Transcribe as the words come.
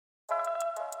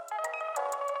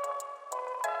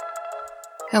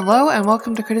Hello and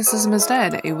welcome to Criticism is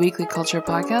Dead, a weekly culture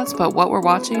podcast about what we're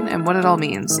watching and what it all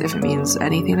means, if it means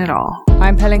anything at all.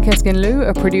 I'm Pelin Keskin-Liu,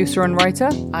 a producer and writer.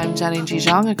 I'm Jianing Ji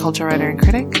Zhang, a culture writer and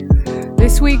critic.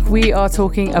 This week we are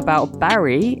talking about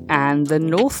Barry and the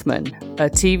Northman, a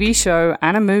TV show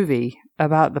and a movie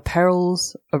about the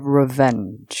perils of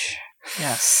revenge.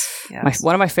 Yes.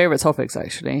 One of my favorite topics,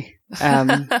 actually.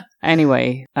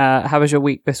 Anyway, how was your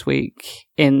week this week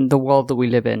in the world that we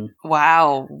live in?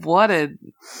 Wow, what a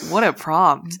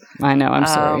prompt. I know, I'm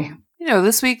sorry.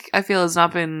 This week I feel has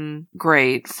not been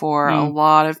great for a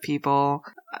lot of people.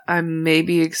 I'm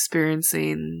maybe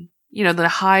experiencing, the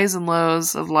highs and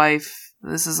lows of life.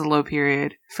 This is a low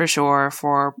period for sure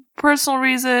for personal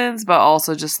reasons, but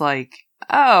also just like,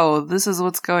 oh, this is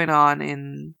what's going on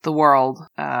in the world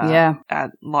at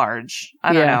large.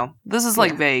 I don't know. This is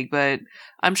vague, but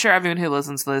I'm sure everyone who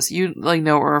listens to this, you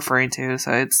know what we're referring to.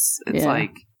 So it's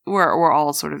like we're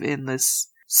all sort of in this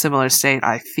similar state,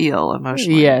 I feel,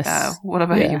 emotionally. Yes. What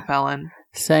about you, Pelin?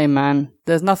 Same, man.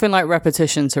 There's nothing like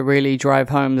repetition to really drive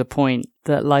home the point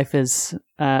that life is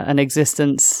an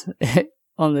existence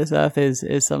on this earth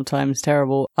is sometimes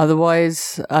terrible.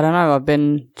 Otherwise, I don't know, I've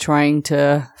been trying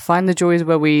to find the joys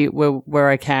where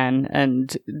I can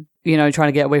and, trying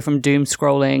to get away from doom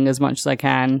scrolling as much as I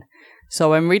can.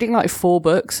 So I'm reading like 4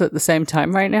 books at the same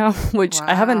time right now, which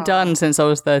I haven't done since I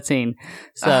was 13.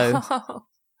 So...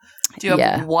 Do you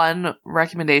have one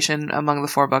recommendation among the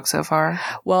 4 books so far?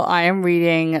 Well, I am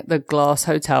reading The Glass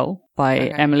Hotel by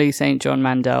Emily St. John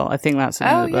Mandel. I think that's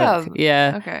another book.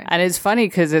 Yeah. Okay. And it's funny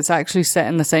because it's actually set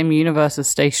in the same universe as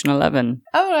Station 11.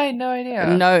 Oh, I had no idea.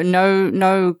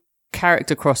 No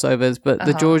character crossovers, but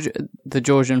the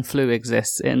Georgian flu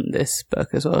exists in this book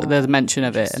as well. There's mention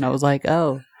of it, and I was like,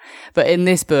 oh. But in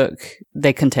this book,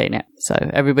 they contain it. So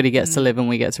everybody gets to live and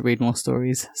we get to read more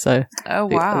stories. So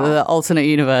the alternate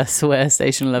universe where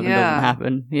Station 11 doesn't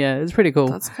happen. Yeah, it's pretty cool.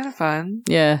 That's kind of fun.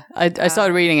 Yeah, I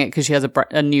started reading it because she has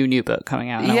a new book coming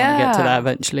out. And I want to get to that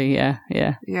eventually. Yeah.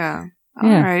 All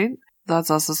right. That's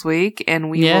us this week.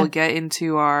 And we will get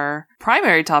into our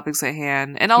primary topics at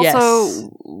hand. And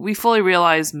also, we fully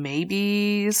realize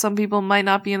maybe some people might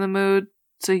not be in the mood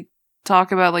to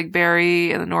talk about like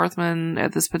Barry and the Northman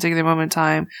at this particular moment in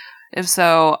time. If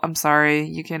so, I'm sorry.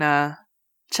 You can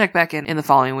check back in the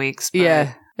following weeks. But,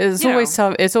 it's always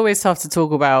tough. It's always tough to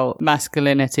talk about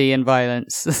masculinity and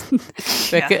violence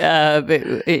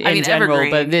in general.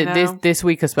 But this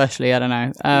week especially, I don't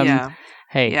know.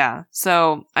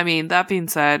 So, that being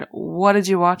said, what did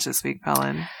you watch this week,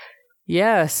 Pelin?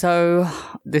 Yeah, so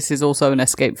this is also an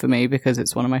escape for me because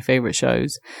it's one of my favorite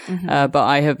shows. But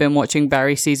I have been watching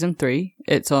Barry Season 3.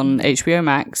 It's on HBO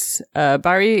Max.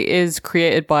 Barry is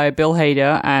created by Bill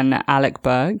Hader and Alec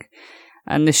Berg.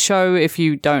 And this show, if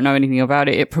you don't know anything about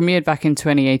it, it premiered back in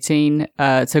 2018.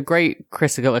 It's a great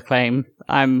critical acclaim.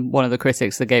 I'm one of the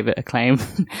critics that gave it acclaim.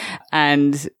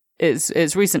 And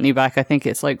it's recently back. I think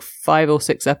it's like 5 or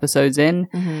 6 episodes in.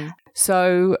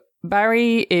 So...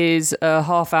 Barry is a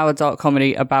half-hour dark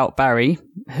comedy about Barry,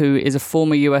 who is a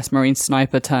former US Marine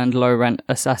sniper turned low-rent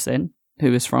assassin,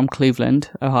 who is from Cleveland,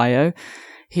 Ohio.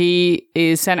 He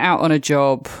is sent out on a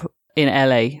job in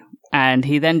LA, and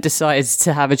he then decides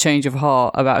to have a change of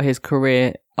heart about his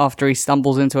career after he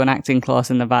stumbles into an acting class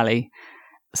in the Valley.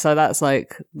 So that's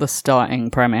like the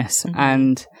starting premise.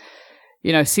 And...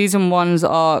 season 1's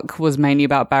arc was mainly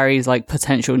about Barry's like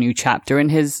potential new chapter in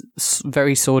his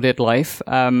very sordid life,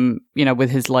 with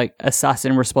his like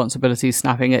assassin responsibilities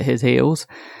snapping at his heels.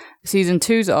 Season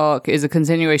 2's arc is a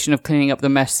continuation of cleaning up the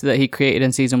mess that he created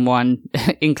in season 1,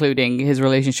 including his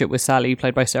relationship with Sally,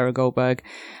 played by Sarah Goldberg.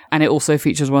 And it also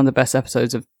features one of the best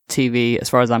episodes of TV,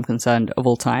 as far as I'm concerned, of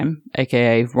all time,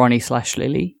 aka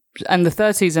Ronnie/Lily. And the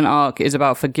 3rd season arc is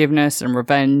about forgiveness and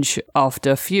revenge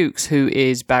after Fuchs, who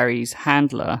is Barry's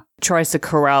handler, tries to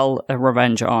corral a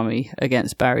revenge army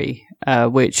against Barry,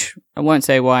 which I won't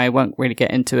say why, I won't really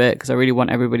get into it because I really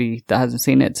want everybody that hasn't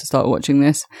seen it to start watching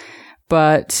this.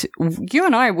 But you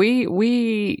and I,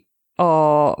 we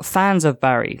are fans of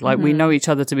Barry. Like, we know each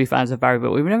other to be fans of Barry,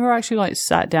 but we've never actually like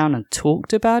sat down and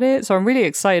talked about it. So I'm really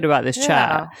excited about this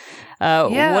chat.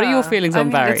 What are your feelings on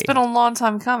Barry? It's been a long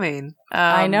time coming.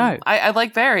 I know. I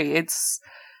like Barry. It's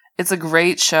a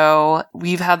great show.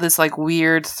 We've had this like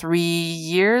weird 3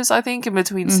 years, I think, in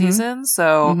between seasons.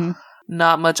 So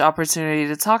not much opportunity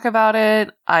to talk about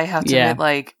it. I have to admit,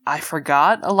 like, I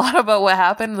forgot a lot about what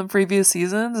happened in the previous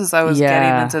seasons as I was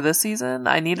getting into this season.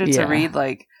 I needed to read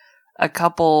like a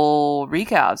couple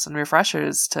recaps and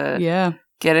refreshers to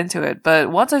get into it.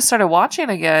 But once I started watching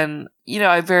again,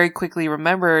 I very quickly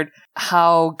remembered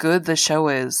how good the show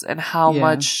is and how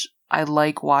much I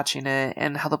like watching it,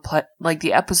 and how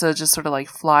the episodes just sort of like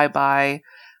fly by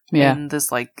in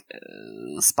this like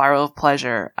spiral of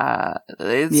pleasure.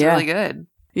 It's really good.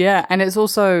 Yeah, and it's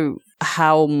also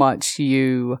how much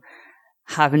you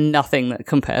have nothing that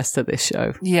compares to this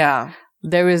show. Yeah.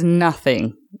 There is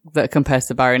nothing that compares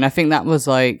to Barry, and I think that was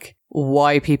like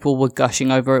why people were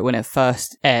gushing over it when it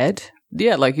first aired.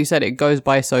 Yeah, like you said, it goes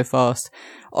by so fast.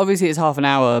 Obviously, it's half an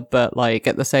hour, but like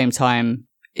at the same time,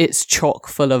 it's chock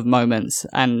full of moments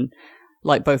and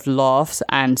like both laughs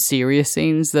and serious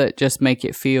scenes that just make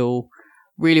it feel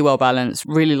really well balanced,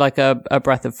 really like a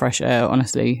breath of fresh air,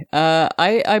 honestly.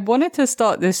 I wanted to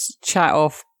start this chat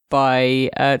off by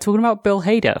talking about Bill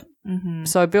Hader. Mm-hmm.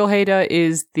 So Bill Hader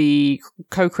is the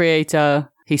co-creator.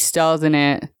 He stars in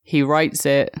it, he writes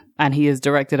it, and he has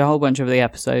directed a whole bunch of the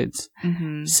episodes.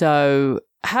 Mm-hmm. So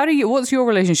what's your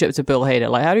relationship to Bill Hader?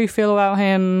 Like, how do you feel about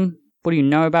him? What do you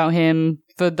know about him?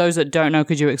 For those that don't know,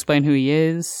 could you explain who he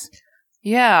is?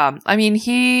 Yeah, I mean,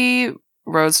 he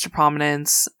rose to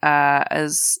prominence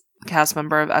as cast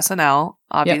member of SNL.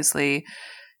 Obviously,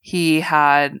 he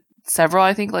had several,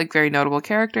 I think, like very notable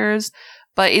characters.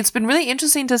 But it's been really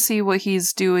interesting to see what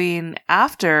he's doing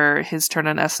after his turn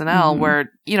on SNL, where,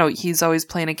 you know, he's always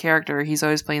playing a character. He's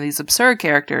always playing these absurd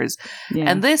characters. Yeah.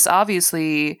 And this,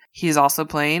 obviously, he's also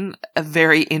playing a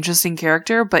very interesting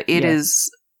character, but it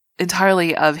is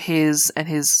entirely of his and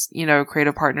his, you know,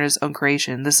 creative partner's own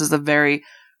creation. This is a very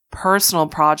personal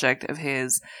project of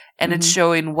his, and it's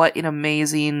showing what an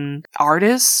amazing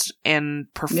artist and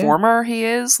performer he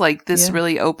is. Like, this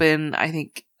really opened, I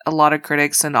think, a lot of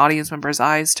critics and audience members'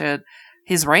 eyes to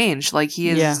his range. Like, he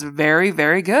is very,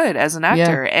 very good as an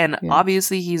actor, and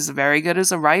obviously he's very good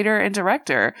as a writer and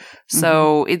director.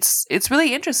 So it's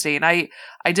really interesting. I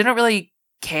didn't really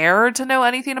care to know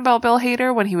anything about Bill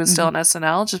Hader when he was still on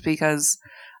SNL, just because,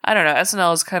 I don't know,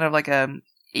 SNL is kind of like a,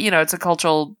 you know, it's a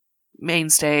cultural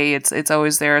mainstay. It's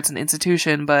always there. It's an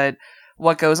institution, but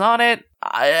what goes on it,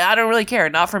 I don't really care.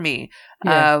 Not for me.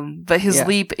 But his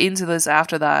leap into this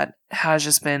after that has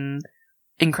just been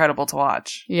incredible to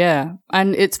watch. Yeah.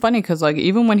 And it's funny because, like,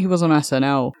 even when he was on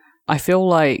SNL, I feel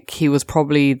like he was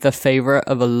probably the favorite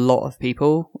of a lot of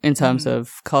people in terms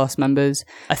of cast members.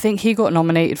 I think he got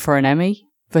nominated for an Emmy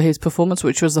for his performance,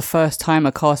 which was the first time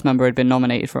a cast member had been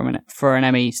nominated for an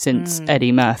Emmy since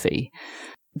Eddie Murphy.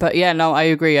 But yeah, no, I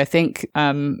agree. I think,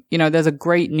 you know, there's a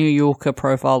great New Yorker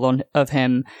profile of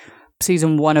him.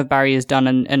 Season 1 of Barry is done,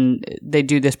 and they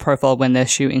do this profile when they're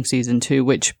shooting season 2,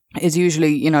 which is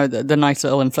usually, you know, the nice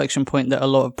little inflection point that a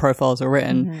lot of profiles are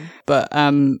written. But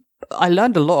I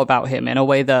learned a lot about him in a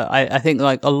way that I think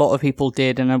like a lot of people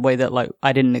did, in a way that like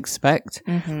I didn't expect,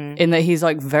 in that he's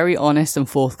like very honest and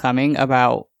forthcoming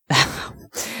about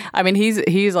I mean,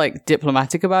 he's like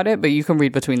diplomatic about it, but you can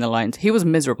read between the lines. He was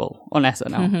miserable on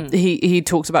SNL. He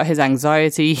talks about his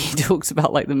anxiety. He talks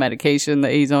about like the medication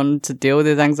that he's on to deal with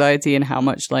his anxiety and how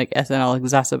much like SNL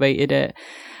exacerbated it.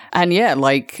 And yeah,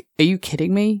 like, are you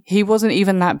kidding me? He wasn't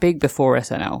even that big before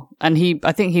SNL. And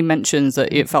I think he mentions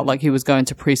that it felt like he was going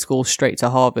to preschool straight to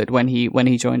Harvard when he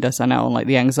joined SNL, and like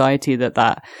the anxiety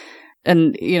that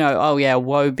and, you know, oh yeah,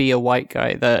 woe be a white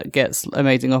guy that gets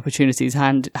amazing opportunities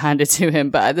handed to him.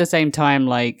 But at the same time,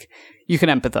 like, you can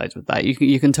empathize with that.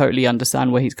 You can totally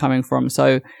understand where he's coming from.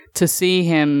 So to see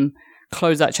him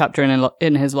close that chapter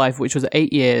in his life, which was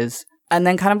 8 years, and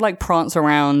then kind of like prance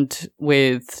around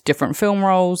with different film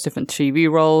roles, different TV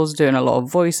roles, doing a lot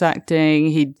of voice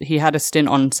acting. He had a stint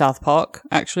on South Park,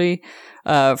 actually,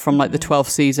 from like the 12th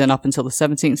season up until the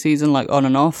 17th season, like on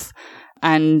and off.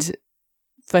 And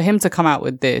for him to come out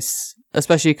with this,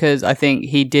 especially because I think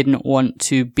he didn't want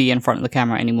to be in front of the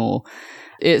camera anymore,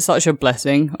 it's such a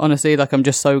blessing, honestly. Like, I'm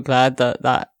just so glad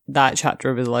that chapter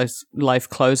of his life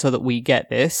closed so that we get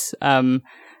this.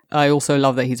 I also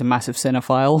love that he's a massive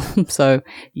cinephile. So,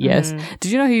 yes.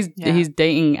 Did you know he's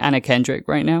dating Anna Kendrick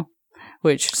right now?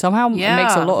 Which somehow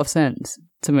makes a lot of sense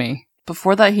to me.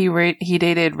 Before that, he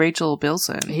dated Rachel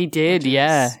Bilson. He did,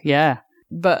 yeah.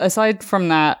 But aside from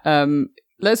that,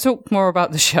 let's talk more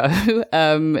about the show.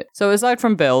 So aside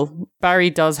from Bill, Barry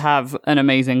does have an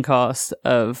amazing cast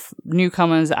of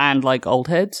newcomers and like old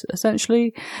heads,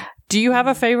 essentially. Do you have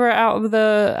a favorite out of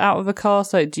the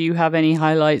cast? Like, do you have any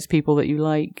highlights, people that you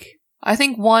like? I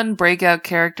think one breakout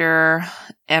character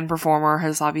and performer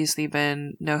has obviously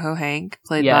been NoHo Hank,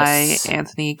 played by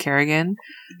Anthony Carrigan.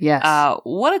 Yes.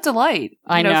 What a delight.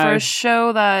 I know. For a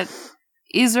show that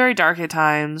is very dark at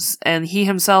times, and he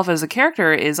himself as a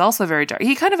character is also very dark.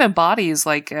 He kind of embodies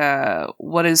like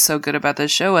what is so good about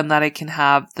this show, and that it can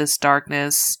have this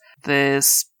darkness,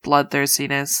 this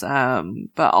bloodthirstiness,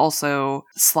 but also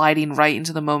sliding right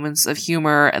into the moments of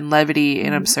humor and levity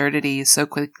and absurdity so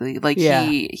quickly. Like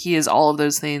he is all of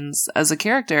those things as a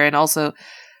character, and also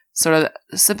sort of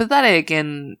sympathetic,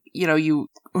 and you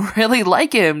really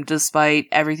like him despite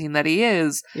everything that he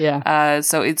is.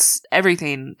 So it's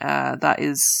everything that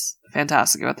is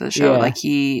fantastic about this show. Like,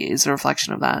 he is a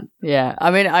reflection of that. I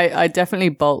mean, I definitely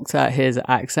balked at his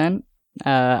accent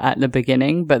at the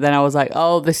beginning, but then I was like,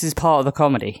 oh, this is part of the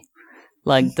comedy.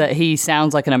 Like, that he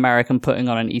sounds like an American putting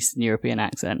on an Eastern European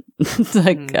accent.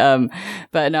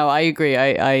 But no, I agree.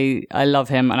 I love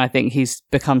him, and I think he's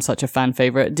become such a fan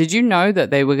favorite. Did you know that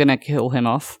they were going to kill him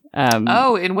off?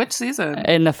 In which season?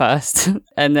 In the first.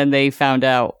 And then they found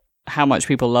out how much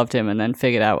people loved him and then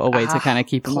figured out a way to kind of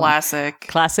keep him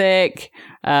classic.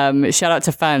 Shout out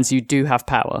to fans, you do have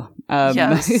power.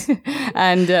 Yes.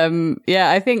 And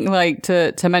I think, like,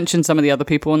 to mention some of the other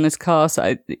people in this cast,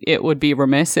 it would be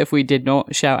remiss if we did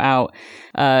not shout out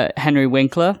Henry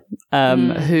Winkler,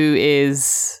 who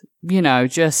is,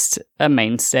 just a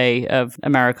mainstay of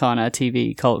Americana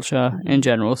TV culture in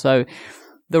general. So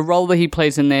the role that he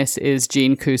plays in this is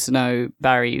Gene Cousineau,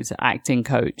 Barry's acting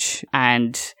coach,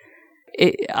 and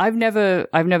I've never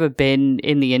been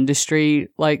in the industry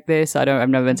like this. I've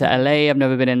never been to LA. I've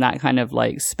never been in that kind of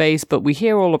like space, but we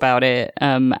hear all about it.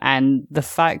 And the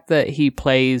fact that he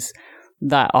plays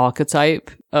that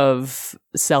archetype of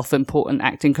self-important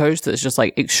acting coach that's just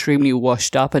like extremely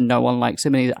washed up and no one likes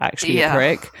him and he's actually a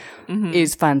prick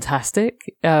is fantastic.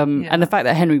 And the fact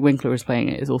that Henry Winkler is playing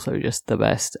it is also just the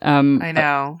best. I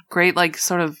know. Great, like,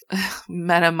 sort of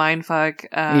meta mindfuck.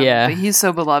 But he's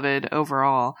so beloved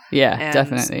overall. Yeah, and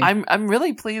definitely. I'm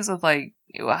really pleased with like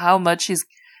how much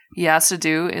he has to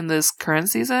do in this current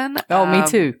season. Oh, me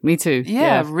too.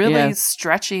 Yeah, really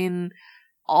stretching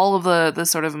all of the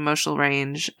sort of emotional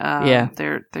range.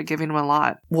 They're giving him a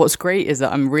lot. What's great is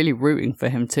that I'm really rooting for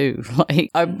him too. Like,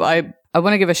 I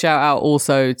want to give a shout out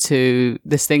also to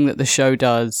this thing that the show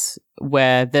does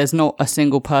where there's not a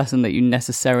single person that you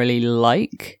necessarily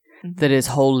like that is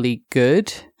wholly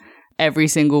good. Every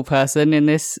single person in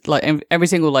this, like every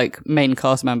single like main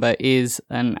cast member is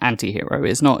an anti-hero.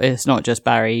 It's not just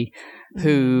Barry,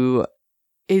 who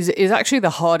is actually the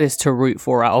hardest to root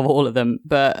for out of all of them.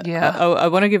 But I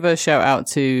want to give a shout out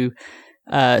to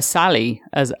Sally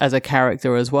as a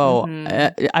character as well.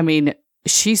 I mean,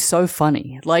 she's so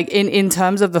funny. Like, in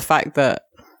terms of the fact that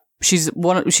she's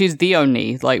the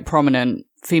only like prominent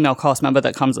female cast member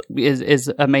that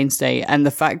is a mainstay, and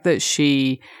the fact that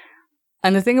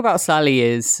and the thing about Sally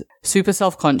is super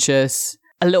self-conscious,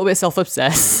 a little bit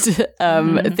self-obsessed,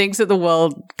 thinks that the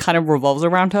world kind of revolves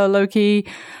around her low-key.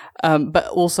 But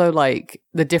also, like,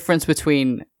 the difference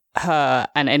between her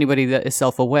and anybody that is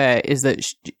self-aware is that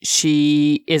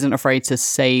she isn't afraid to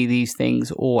say these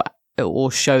things or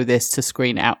show this to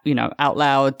screen out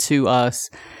loud to us.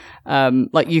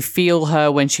 Like, you feel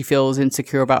her when she feels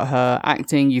insecure about her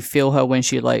acting. You feel her when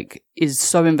she like is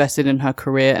so invested in her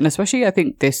career, and especially I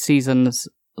think this season's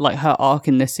like her arc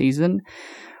in this season,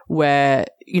 where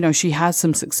she has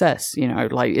some success.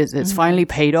 Like it's finally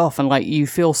paid off, and like you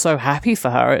feel so happy for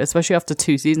her, especially after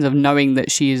 2 seasons of knowing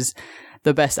that she's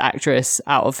the best actress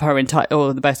out of her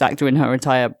or the best actor in her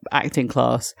entire acting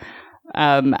class.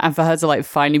 And for her to like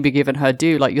finally be given her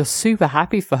due, like you're super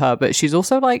happy for her, but she's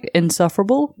also like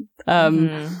insufferable.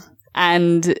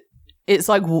 And it's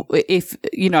like, if,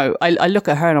 I look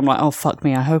at her and I'm like, oh, fuck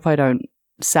me. I hope I don't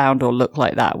sound or look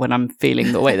like that when I'm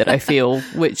feeling the way that I feel,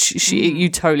 which you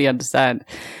totally understand.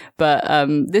 But,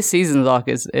 this season's arc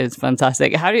is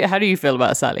fantastic. How do you feel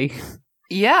about Sally?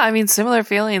 Yeah. I mean, similar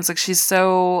feelings. Like, she's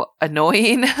so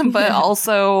annoying, but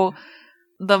also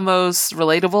the most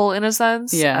relatable in a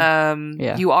sense.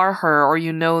 You are her,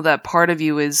 or that part of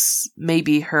you is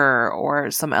maybe her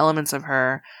or some elements of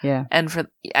her.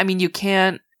 And you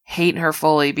can't hate her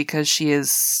fully because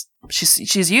she's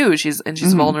you. She's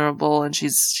vulnerable, and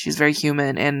she's very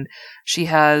human, and she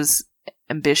has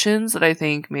ambitions that I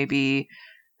think maybe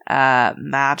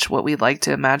match what we'd like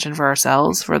to imagine for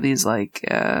ourselves, for these like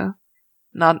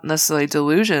not necessarily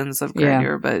delusions of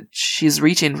grandeur, but she's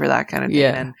reaching for that kind of thing.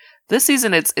 And this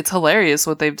season, it's hilarious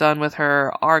what they've done with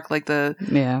her arc, like the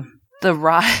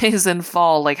rise and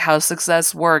fall, like how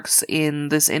success works in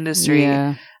this industry,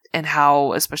 and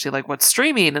how, especially like what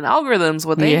streaming and algorithms,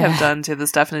 what they have done to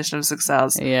this definition of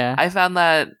success. I found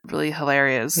that really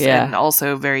hilarious, and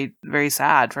also very, very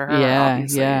sad for her.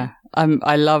 Obviously.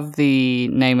 I love the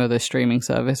name of the streaming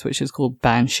service, which is called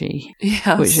Banshee,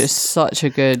 which is such a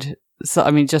good So,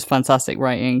 I mean, just fantastic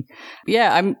writing.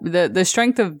 Yeah, the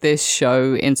strength of this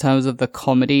show in terms of the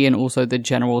comedy and also the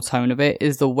general tone of it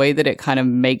is the way that it kind of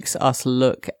makes us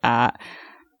look at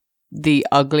the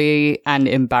ugly and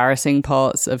embarrassing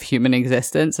parts of human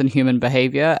existence and human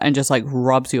behavior, and just like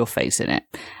rubs your face in it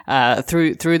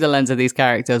through the lens of these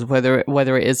characters, whether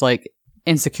it is like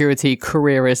insecurity,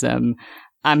 careerism,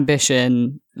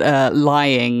 ambition,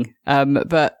 lying,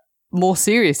 but more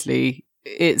seriously,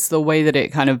 it's the way that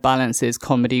it kind of balances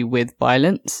comedy with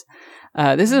violence.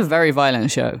 This is a very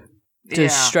violent show,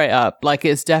 just straight up. Like,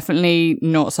 it's definitely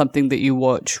not something that you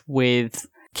watch with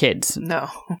kids. No.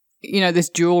 You know, this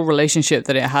dual relationship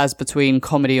that it has between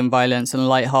comedy and violence and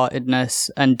lightheartedness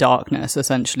and darkness,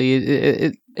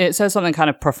 essentially. It says something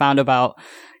kind of profound about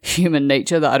human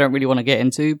nature that I don't really want to get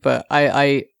into, but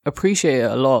I appreciate it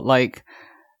a lot. Like,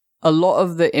 a lot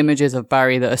of the images of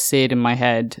Barry that are seared in my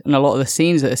head and a lot of the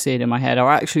scenes that are seared in my head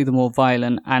are actually the more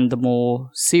violent and the more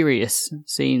serious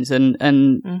scenes.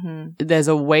 And there's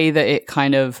a way that it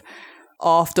kind of,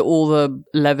 after all the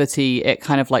levity, it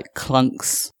kind of like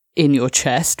clunks in your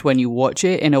chest when you watch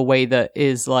it in a way that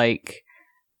is like,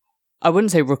 I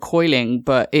wouldn't say recoiling,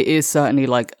 but it is certainly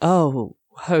like, oh,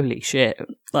 holy shit.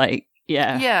 Like,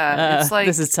 yeah. It's like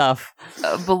this is tough.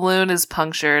 A balloon is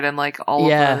punctured and like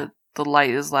all of the light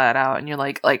is let out and you're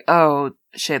like, oh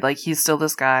shit, like he's still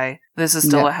this guy. This is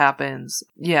still what happens.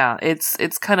 Yeah,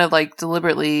 it's kind of like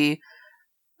deliberately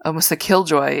almost a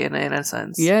killjoy in a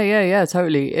sense. Yeah,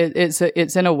 totally.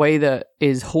 It's in a way that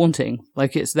is haunting.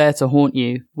 Like, it's there to haunt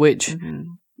you, which,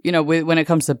 you know, when it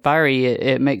comes to Barry,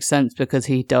 it makes sense because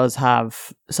he does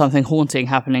have something haunting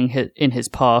happening in his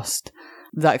past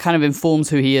that kind of informs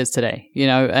who he is today, you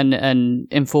know, and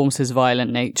informs his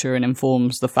violent nature and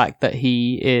informs the fact that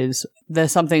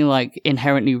there's something like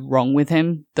inherently wrong with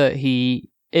him that he,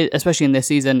 especially in this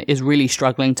season, is really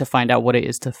struggling to find out what it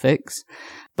is to fix.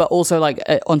 But also, like,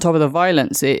 on top of the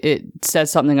violence, it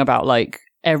says something about, like,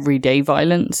 everyday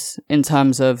violence in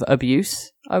terms of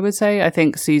abuse, I would say. I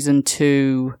think season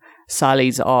 2,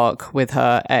 Sally's arc with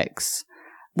her ex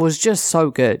was just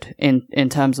so good in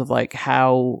terms of, like,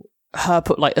 how her,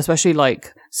 especially,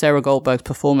 like, Sarah Goldberg's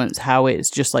performance, how it's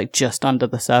just, like, just under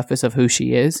the surface of who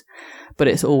she is, but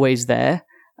it's always there.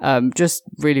 Just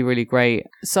really, really great.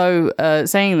 So,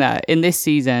 saying that, in this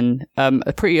season,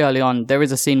 pretty early on, there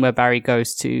is a scene where Barry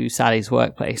goes to Sally's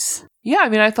workplace. Yeah, I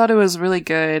mean, I thought it was really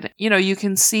good. You know, you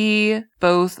can see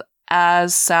both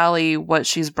as Sally what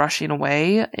she's brushing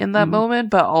away in that moment,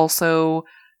 but also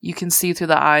you can see through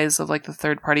the eyes of like the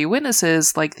third party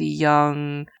witnesses, like the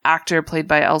young actor played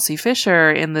by Elsie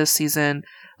Fisher in this season.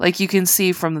 Like, you can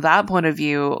see from that point of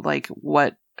view, like,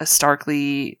 what a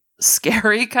starkly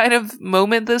scary kind of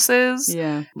moment this is.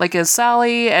 Yeah. Like, as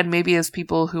Sally, and maybe as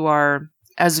people who are,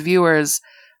 as viewers,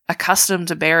 accustomed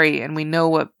to Barry, and we know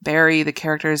what Barry, the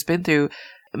character, has been through,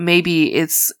 maybe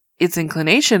it's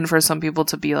inclination for some people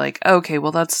to be like, okay,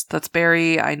 well, that's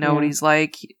Barry, I know what he's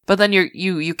like. But then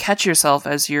you catch yourself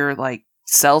as you're, like,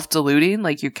 self-deluding,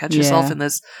 like, you catch yourself in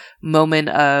this moment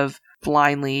of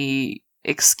blindly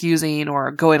excusing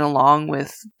or going along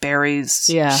with Barry's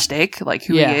shtick, like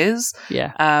who he is.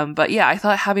 Yeah. But yeah, I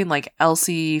thought having like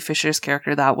Elsie Fisher's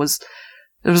character, it was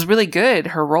really good.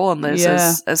 Her role in this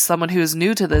as someone who is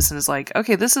new to this and is like,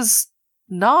 okay, this is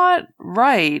not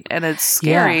right, and it's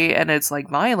scary and it's like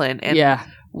violent, and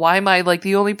why am I like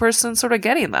the only person sort of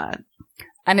getting that?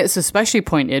 And it's especially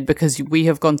pointed because we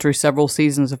have gone through several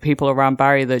seasons of people around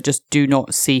Barry that just do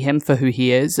not see him for who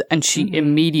he is, and she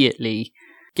immediately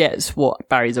gets what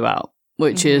Barry's about,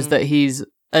 which is that he's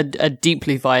a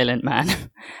deeply violent man.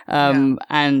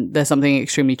 And there's something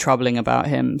extremely troubling about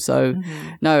him. So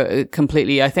no,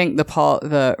 completely. I think the part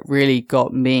that really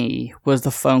got me was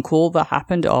the phone call that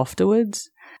happened afterwards.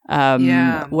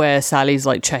 Where Sally's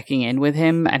like checking in with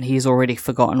him and he's already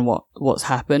forgotten what's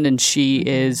happened, and she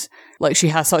is like, she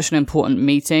has such an important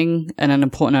meeting and an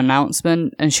important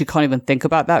announcement, and she can't even think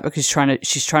about that because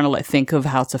she's trying to like think of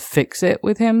how to fix it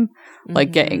with him.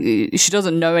 Like, she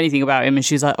doesn't know anything about him, and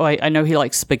she's like, oh, I know he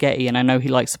likes spaghetti, and I know he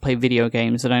likes to play video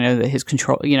games, and I know that his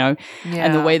control, you know,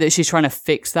 and the way that she's trying to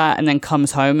fix that and then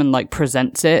comes home and like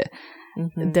presents it,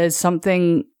 there's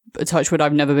something, touchwood,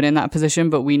 I've never been in that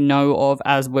position, but we know of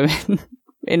as women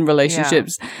in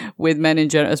relationships with men in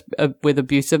general, with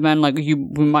abusive men, like we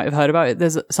might have heard about it.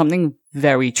 There's something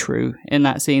very true in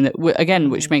that scene that,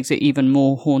 again, which makes it even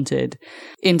more haunted.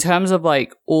 In terms of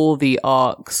like all the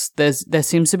arcs, there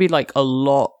seems to be like a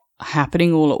lot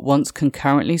happening all at once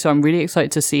concurrently, so I'm really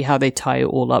excited to see how they tie it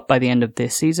all up by the end of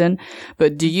this season.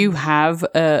 But do you have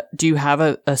a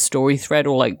story thread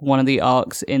or like one of the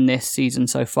arcs in this season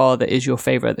so far that is your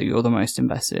favorite, that you're the most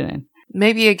invested in?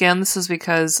 maybe again, this is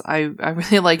because I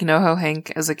really like NoHo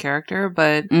Hank as a character,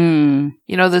 but,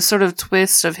 the sort of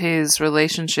twist of his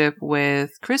relationship with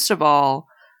Cristobal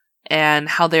and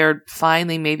how they're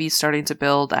finally maybe starting to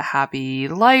build a happy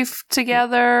life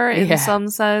together in some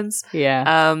sense.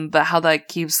 Yeah. But how that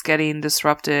keeps getting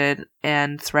disrupted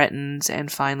and threatened,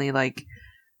 and finally, like,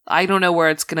 I don't know where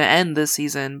it's going to end this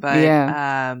season,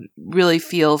 but really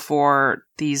feel for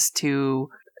these two,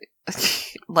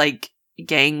 like,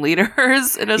 gang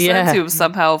leaders in a sense who've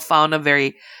somehow found a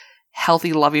very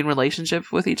healthy, loving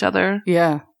relationship with each other.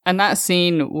 Yeah. And that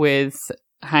scene with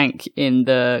Hank in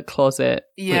the closet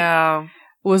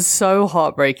was so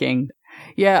heartbreaking.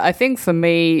 Yeah, I think for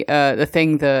me, the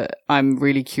thing that I'm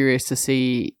really curious to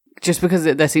see, just because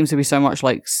there seems to be so much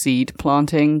like seed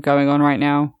planting going on right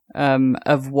now,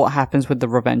 of what happens with the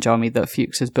revenge army that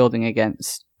Fuchs is building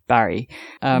against Barry.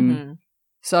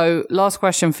 So last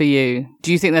question for you.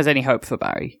 Do you think there's any hope for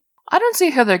Barry? I don't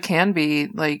see how there can be,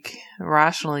 like,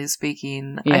 rationally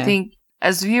speaking. Yeah. I think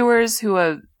as viewers who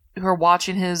are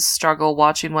watching his struggle,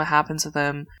 watching what happens to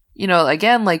them,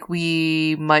 again, like,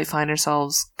 we might find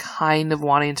ourselves kind of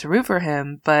wanting to root for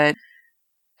him, but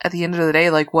at the end of the day,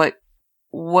 like, what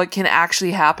can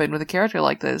actually happen with a character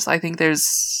like this? I think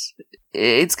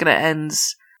it's gonna end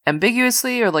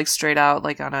ambiguously or, like, straight out,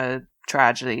 like, on a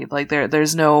tragedy. Like,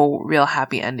 there's no real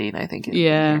happy ending, I think.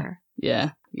 Yeah.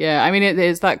 I mean,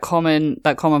 it's that common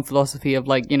philosophy of,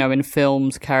 like, in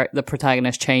films, the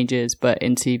protagonist changes, but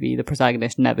in TV, the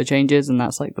protagonist never changes, and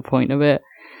that's, like, the point of it,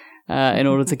 in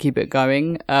order to keep it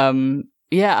going. I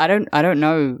don't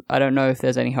know if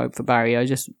there's any hope for Barry. I'm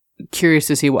just curious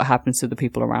to see what happens to the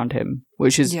people around him,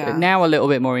 which is now a little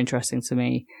bit more interesting to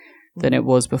me than it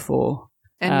was before.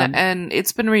 And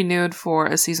it's been renewed for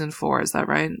a season 4, is that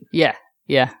right? Yeah.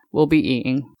 We'll be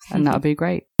eating, and that'll be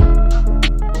great.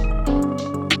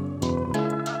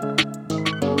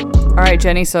 All right,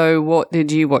 Jenny, so what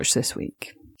did you watch this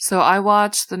week? So I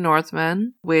watched The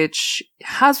Northman, which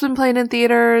has been playing in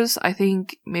theaters. I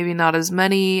think maybe not as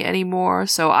many anymore.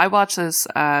 So I watched this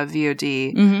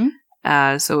VOD.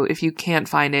 So if you can't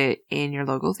find it in your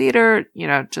local theater, you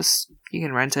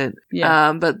can rent it.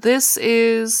 Yeah. But this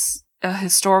is a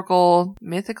historical,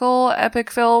 mythical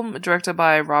epic film directed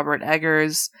by Robert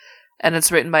Eggers, and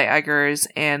it's written by Eggers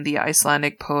and the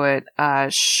Icelandic poet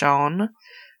Sjón.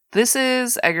 This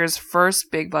is Eggers'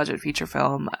 first big budget feature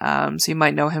film, so you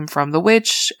might know him from The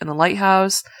Witch and The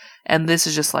Lighthouse, and this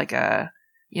is just like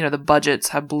the budgets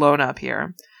have blown up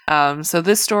here. So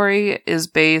this story is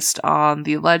based on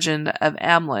the legend of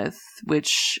Amleth,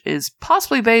 which is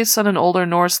possibly based on an older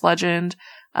Norse legend,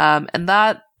 and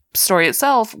that story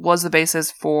itself was the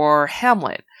basis for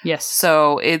Hamlet. Yes.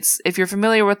 So if you're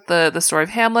familiar with the story of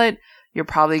Hamlet, you're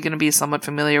probably going to be somewhat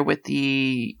familiar with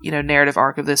the, narrative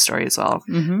arc of this story as well.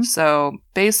 So,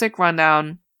 basic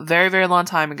rundown, very, very long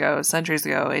time ago, centuries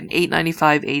ago, in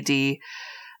 895 AD,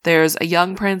 there's a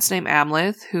young prince named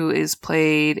Amleth, who is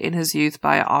played in his youth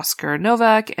by Oscar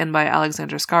Novak and by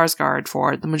Alexander Skarsgård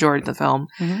for the majority of the film.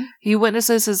 He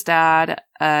witnesses his dad,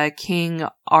 King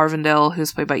Arvindil,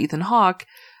 who's played by Ethan Hawke,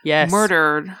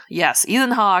 murdered. Yes,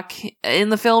 Ethan Hawke in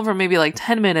the film for maybe like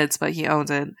 10 minutes, but he owns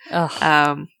it.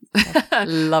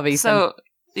 Love Ethan.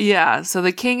 So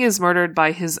the king is murdered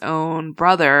by his own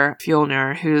brother,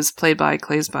 Fjolnir, who's played by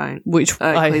Claes Bang.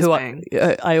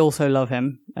 I also love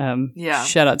him.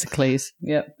 Shout out to Claes.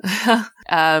 Yep.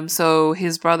 So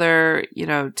his brother,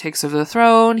 takes over the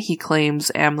throne. He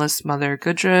claims Amleth's mother,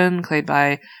 Gudrun, played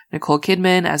by Nicole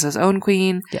Kidman, as his own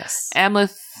queen. Yes.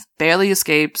 Amleth barely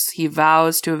escapes. He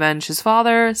vows to avenge his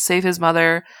father, save his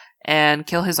mother, and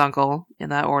kill his uncle, in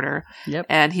that order. Yep.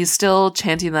 And he's still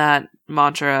chanting that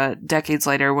mantra decades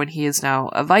later when he is now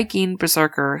a Viking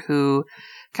berserker who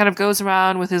kind of goes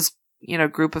around with his,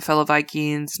 group of fellow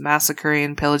Vikings, massacring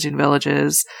and pillaging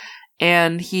villages.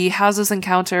 And he has this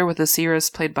encounter with a seeress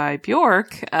played by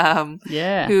Bjork,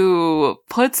 who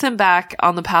puts him back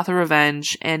on the path of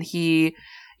revenge, and he,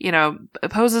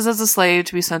 poses as a slave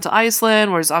to be sent to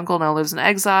Iceland, where his uncle now lives in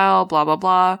exile, blah, blah,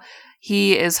 blah.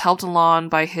 He is helped along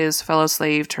by his fellow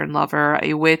slave turned lover,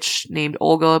 a witch named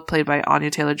Olga, played by Anya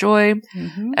Taylor-Joy,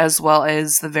 as well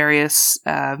as the various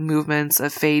movements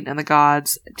of fate and the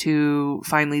gods to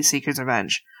finally seek his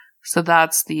revenge. So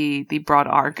that's the broad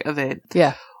arc of it.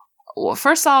 Yeah. Well,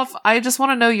 first off, I just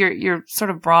want to know your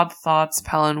sort of broad thoughts,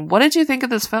 Pelin. What did you think of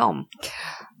this film?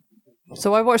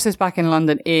 So I watched this back in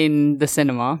London in the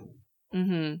cinema,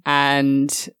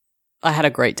 and I had a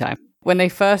great time. When they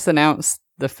first announced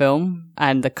the film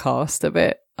and the cast of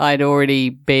it, I'd already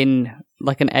been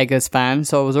like an Eggers fan,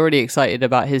 so I was already excited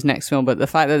about his next film. But the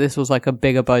fact that this was like a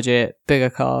bigger budget, bigger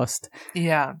cast,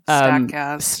 stacked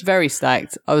cast, very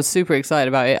stacked. I was super excited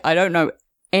about it. I don't know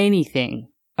anything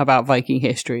about Viking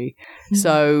history,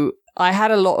 so I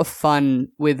had a lot of fun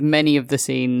with many of the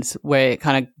scenes where it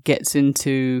kind of gets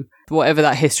into whatever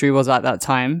that history was at that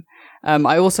time.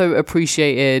 I also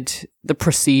appreciated the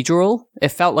procedural. It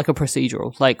felt like a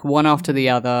procedural, like one after the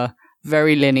other,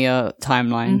 very linear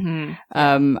timeline.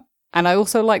 And I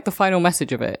also liked the final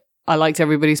message of it. I liked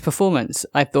everybody's performance.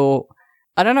 I thought,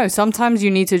 I don't know, sometimes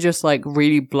you need to just like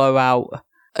really blow out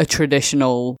a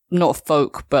traditional, not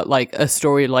folk, but like a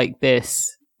story like this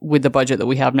with the budget that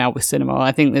we have now with cinema.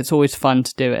 I think it's always fun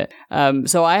to do it.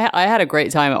 So I had a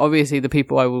great time. Obviously, the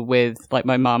people I was with, like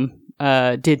my mum,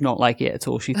 did not like it at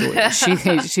all. She thought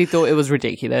she thought it was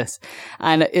ridiculous.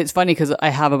 And it's funny because I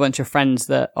have a bunch of friends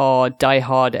that are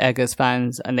diehard Eggers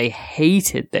fans, and they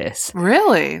hated this.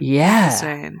 Really? Yeah.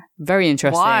 Interesting. Very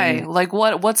interesting. Why? Like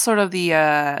what's sort of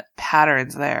the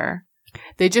patterns there?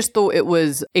 They just thought it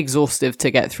was exhaustive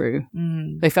to get through.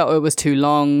 They felt it was too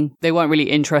long. They weren't really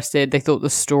interested. They thought the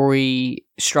story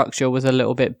structure was a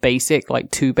little bit basic, like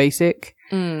too basic.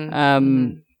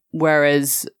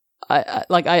 Whereas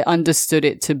I understood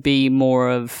it to be more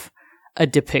of a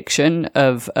depiction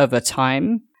of a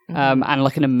time, and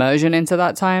like an immersion into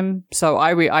that time. So I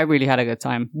really had a good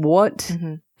time. What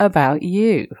about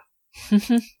you?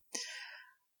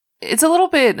 It's a little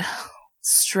bit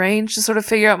strange to sort of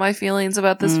figure out my feelings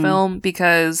about this film,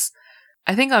 because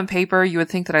I think on paper you would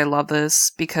think that I love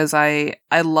this because I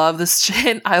love this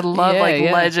shit. I love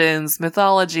legends,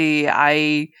 mythology.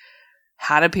 I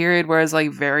had a period where I was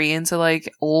like very into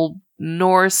like old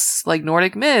Norse, like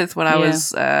Nordic myth when I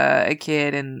was a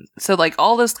kid, and so like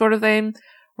all this sort of thing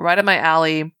right up my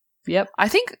alley. Yep. I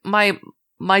think my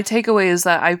takeaway is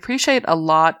that I appreciate a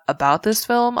lot about this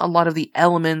film. A lot of the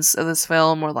elements of this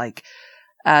film were like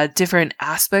different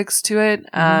aspects to it,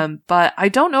 but I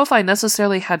don't know if I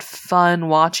necessarily had fun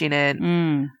watching it,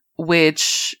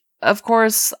 which of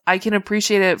course I can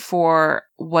appreciate it for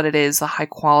what it is, the high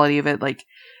quality of it, like.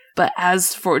 But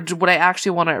as for would I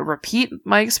actually want to repeat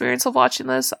my experience of watching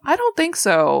this? I don't think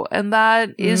so. And that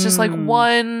is just like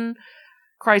one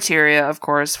criteria, of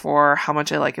course, for how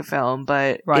much I like a film.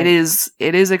 But it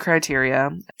is a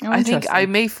criteria. I think I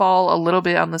may fall a little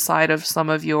bit on the side of some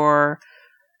of your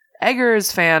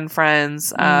Eggers fan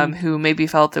friends who maybe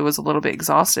felt it was a little bit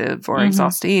exhaustive or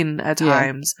exhausting at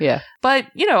times. Yeah. But,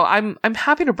 you know, I'm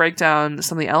happy to break down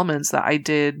some of the elements that I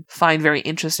did find very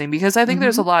interesting, because I think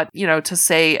there's a lot, you know, to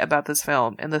say about this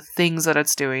film and the things that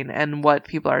it's doing and what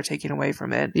people are taking away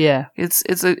from it. Yeah.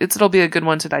 It'll be a good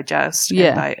one to digest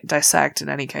and dissect in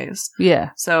any case.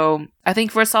 Yeah. So I think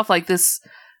first off, like, this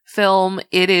film,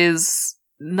 it is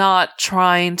not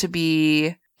trying to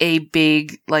be a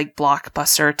big, like,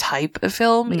 blockbuster type of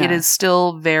film. No. It is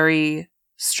still very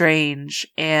strange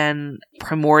and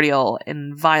primordial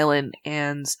and violent,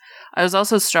 and I was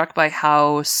also struck by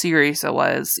how serious it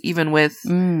was, even with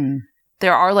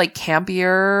there are like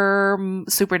campier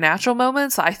supernatural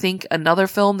moments. I think another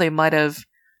film they might have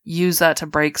used that to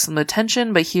break some of the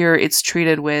tension, but here it's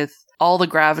treated with all the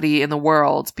gravity in the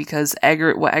world, because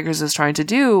what Eggers is trying to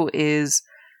do is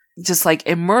just like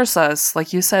immerse us,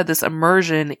 like you said, this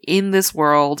immersion in this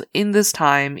world, in this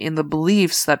time, in the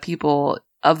beliefs that people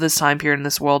of this time period in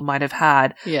this world might have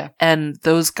had. Yeah. And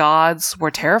those gods were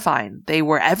terrifying. They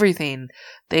were everything.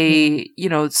 They, you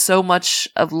know, so much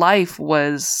of life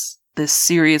was this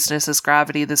seriousness, this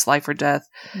gravity, this life or death,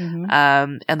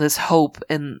 and this hope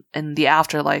in the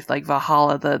afterlife, like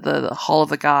Valhalla, the Hall of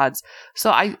the Gods.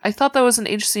 So I thought that was an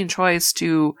interesting choice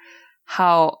to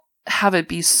have it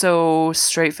be so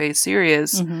straight-faced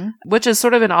serious, which is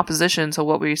sort of in opposition to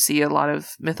what we see a lot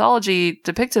of mythology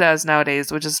depicted as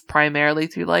nowadays, which is primarily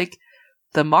through like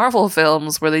the Marvel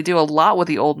films, where they do a lot with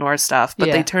the Old Norse stuff,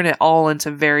 but they turn it all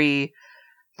into very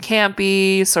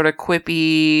campy, sort of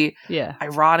quippy,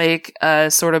 ironic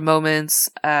sort of moments,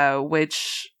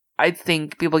 which I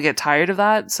think people get tired of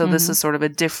that. So this is sort of a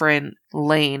different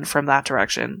lane from that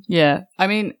direction. Yeah. I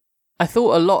mean, I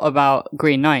thought a lot about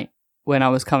Green Knight when I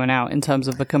was coming out in terms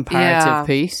of the comparative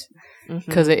piece,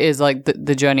 because it is like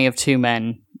the journey of two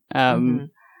men. You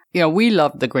know, we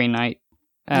loved The Green Knight,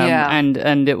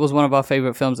 and it was one of our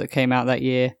favorite films that came out that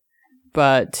year.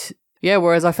 But yeah,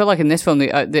 whereas I feel like in this film,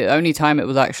 the only time it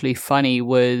was actually funny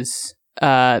was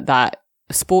that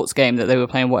sports game that they were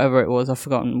playing, whatever it was. I've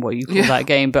forgotten what you call that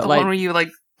game, but the like one where you like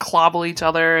clobble each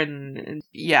other and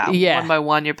one by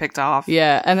one you're picked off.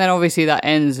 Yeah, and then obviously that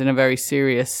ends in a very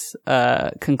serious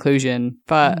conclusion.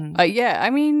 But yeah,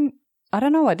 I mean, I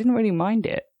don't know, I didn't really mind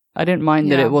it. I didn't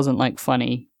mind that it wasn't like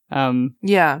funny.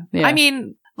 Yeah. I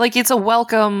mean, like, it's a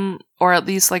welcome, or at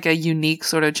least like a unique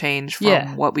sort of change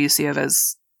from what we see of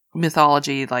as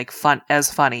mythology, like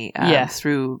funny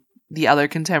through the other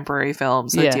contemporary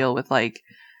films that deal with like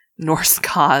Norse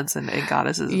gods and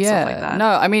goddesses and stuff like that. No,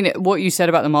 I mean, what you said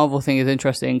about the Marvel thing is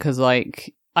interesting because,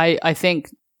 like, I think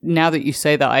now that you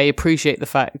say that, I appreciate the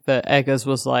fact that Eggers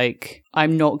was like,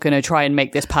 I'm not going to try and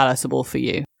make this palatable for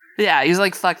you. Yeah, he's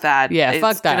like, fuck that. Yeah,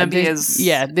 fuck that.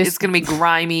 It's going to be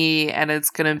grimy and it's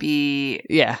going to be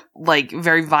like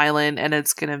very violent and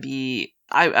it's going to be,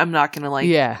 I'm not going to like.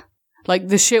 Yeah. Like,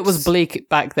 the shit was bleak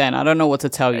back then. I don't know what to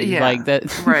tell you. Yeah, like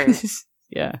that. Right.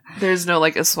 Yeah. There's no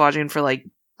like assuaging for like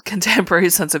contemporary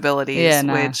sensibilities,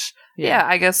 which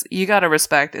I guess you gotta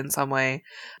respect in some way.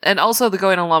 And also,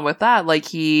 going along with that, like,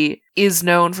 he is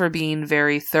known for being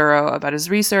very thorough about his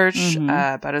research,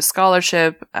 about his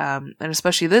scholarship, and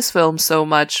especially this film, so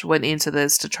much went into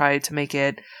this to try to make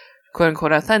it quote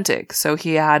unquote authentic. So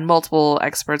he had multiple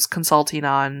experts consulting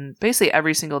on basically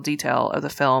every single detail of the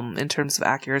film in terms of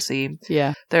accuracy.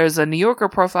 Yeah. There's a New Yorker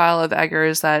profile of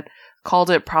Eggers that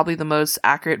called it probably the most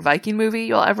accurate Viking movie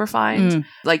you'll ever find.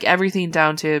 Like, everything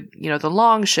down to, you know, the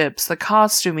long ships, the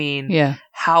costuming,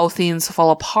 how things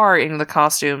fall apart in the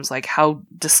costumes, like how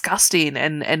disgusting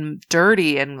and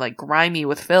dirty and like grimy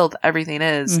with filth everything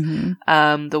is.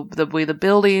 The way the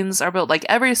buildings are built, like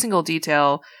every single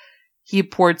detail. He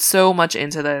poured so much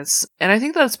into this. And I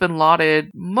think that's been lauded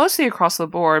mostly across the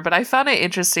board, but I found it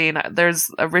interesting. There's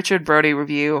a Richard Brody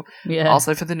review,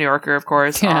 also for The New Yorker, of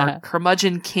course, our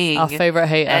curmudgeon king. Our favorite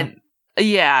hater.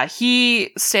 And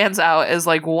he stands out as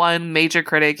like one major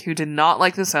critic who did not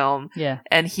like this film. Yeah.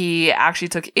 And he actually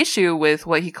took issue with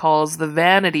what he calls the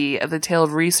vanity of the tale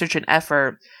of research and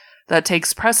effort that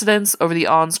takes precedence over the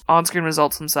on-screen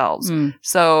results themselves.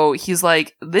 So he's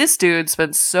like, this dude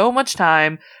spent so much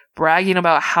time bragging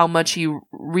about how much he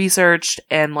researched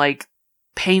and like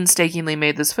painstakingly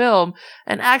made this film,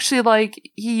 and actually like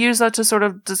he used that to sort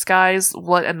of disguise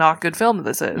what a not good film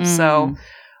this is. So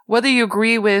whether you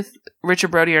agree with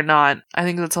Richard Brody or not, I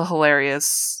think that's a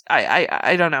hilarious.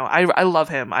 I don't know. I love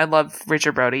him. I love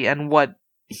Richard Brody and what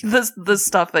the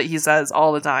stuff that he says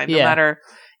all the time, no matter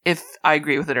if I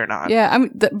agree with it or not. Yeah, I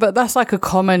mean, but that's like a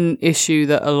common issue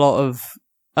that a lot of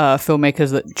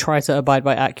filmmakers that try to abide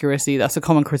by accuracy, that's a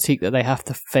common critique that they have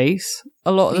to face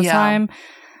a lot of the time.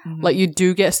 Like, you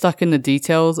do get stuck in the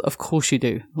details. Of course you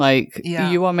do. Like,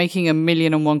 you are making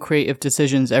 1,000,001 creative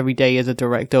decisions every day as a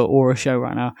director or a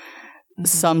showrunner.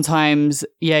 Sometimes,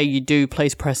 you do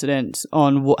place precedence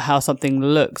on how something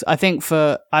looks. I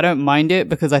don't mind it,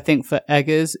 because I think for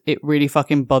Eggers, it really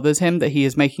fucking bothers him that he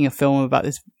is making a film about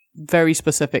this very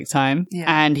specific time,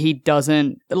 and he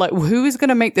doesn't, like, who is going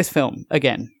to make this film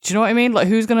again? Do you know what I mean? Like,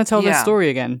 who's going to tell this story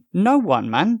again? No one,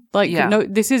 man. Like, no,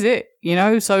 this is it, you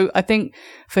know? So I think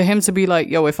for him to be like,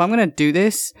 yo, if I'm going to do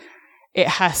this, it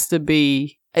has to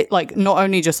be like not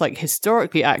only just like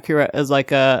historically accurate as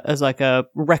like a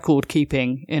record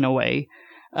keeping in a way,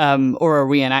 or a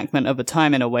reenactment of a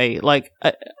time in a way. Like,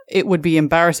 it would be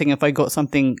embarrassing if I got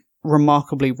something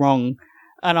remarkably wrong.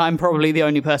 And I'm probably the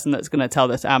only person that's going to tell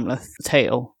this Amleth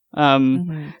tale.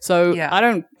 So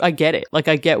I get it. Like,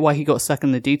 I get why he got stuck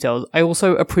in the details. I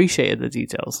also appreciated the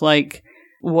details. Like,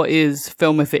 what is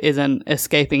film if it isn't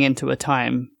escaping into a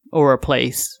time or a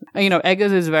place? And, you know,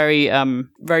 Eggers is very,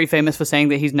 very famous for saying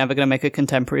that he's never going to make a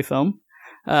contemporary film.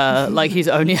 Like, he's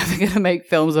only ever going to make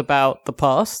films about the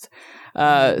past.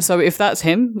 So if that's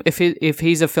him, if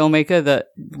he's a filmmaker that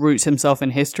roots himself in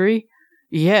history,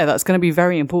 that's going to be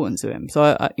very important to him.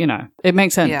 So, you know, it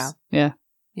makes sense.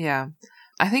 Yeah.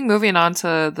 I think moving on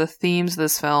to the themes of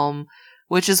this film,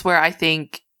 which is where I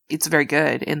think it's very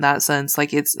good in that sense.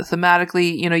 Like, it's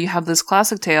thematically, you know, you have this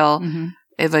classic tale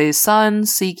of a son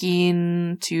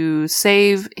seeking to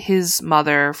save his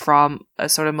mother from a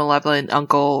sort of malevolent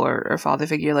uncle or father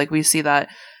figure. Like, we see that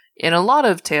in a lot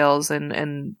of tales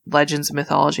and legends of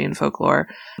mythology and folklore.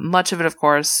 Much of it, of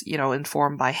course, you know,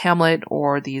 informed by Hamlet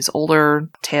or these older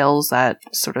tales that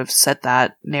sort of set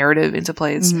that narrative into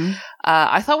place.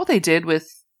 I thought what they did with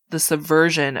the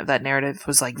subversion of that narrative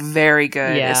was like very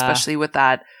good, especially with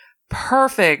that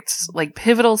perfect, like,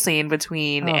 pivotal scene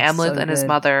between Amleth and his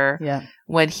mother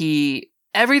when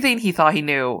everything he thought he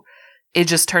knew, it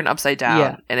just turned upside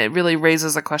down. And it really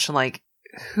raises a question like,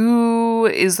 who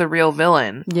is the real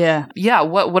villain?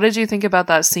 What did you think about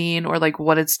that scene, or like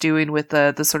what it's doing with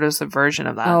the sort of subversion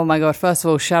of that? Oh my god, first of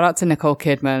all, shout out to Nicole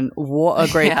Kidman. What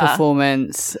a great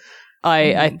performance.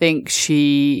 I think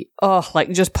she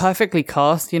just perfectly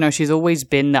cast. You know, she's always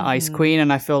been the Ice Queen,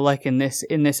 and I feel like in this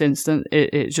instant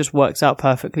it just works out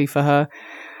perfectly for her.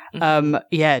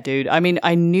 Yeah, dude. I mean,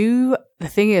 I knew the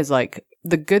thing is like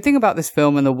the good thing about this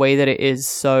film and the way that it is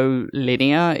so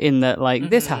linear in that like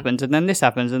this happens and then this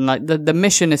happens and like the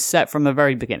mission is set from the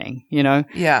very beginning, you know?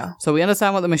 Yeah. So we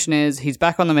understand what the mission is. He's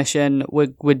back on the mission.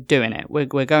 We're doing it.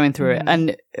 We're going through it.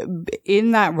 And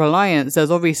in that reliance,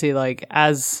 there's obviously like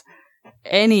as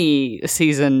any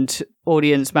seasoned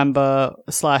audience member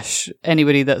 /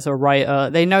 anybody that's a writer,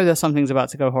 they know that something's about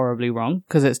to go horribly wrong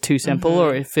because it's too simple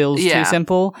or it feels too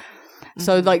simple.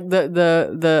 So like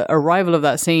the arrival of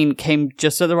that scene came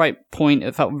just at the right point.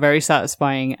 It felt very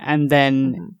satisfying, and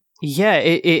then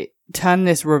it turned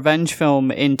this revenge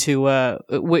film into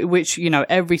which you know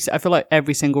I feel like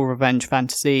every single revenge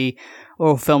fantasy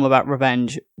or film about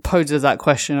revenge poses that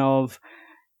question of,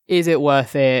 is it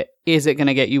worth it? Is it going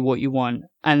to get you what you want?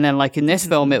 And then like in this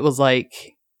film, it was like,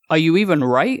 are you even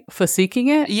right for seeking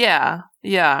it? Yeah.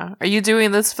 Yeah. Are you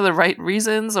doing this for the right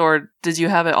reasons, or did you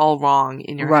have it all wrong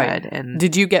in your head? And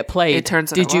did you get played? It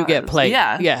turns out did you get played?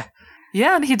 Yeah. Yeah.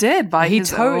 Yeah, and he did by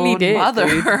his totally own did,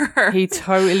 mother. He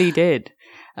totally did.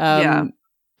 Yeah.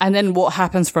 And then what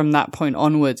happens from that point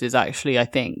onwards is actually, I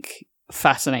think,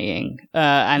 fascinating.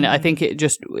 And I think it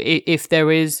just, if there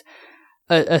is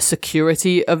a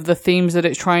security of the themes that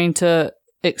it's trying to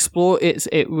explore,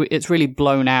 it's really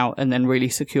blown out and then really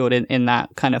secured in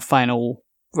that kind of final,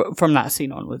 from that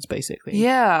scene onwards, basically.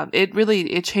 Yeah,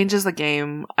 it changes the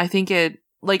game. I think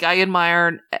I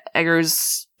admire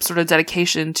Eggers' sort of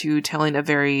dedication to telling a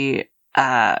very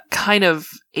kind of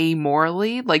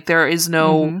amorally, like there is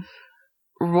no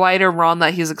right or wrong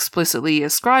that he's explicitly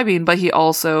ascribing, but he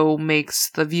also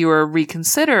makes the viewer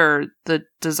reconsider the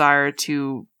desire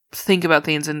to think about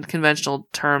things in conventional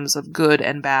terms of good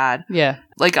and bad. Yeah.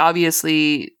 Like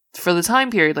obviously for the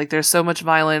time period, like there's so much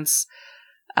violence.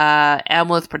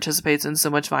 Amleth participates in so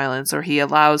much violence, or he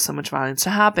allows so much violence to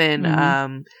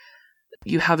happen.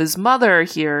 You have his mother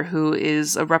here, who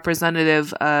is a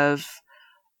representative of,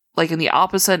 like, in the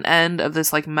opposite end of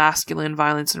this, like, masculine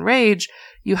violence and rage,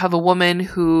 you have a woman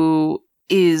who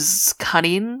is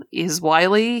cunning, is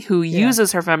wily, who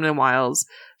uses her feminine wiles.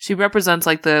 She represents,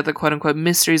 like, the quote-unquote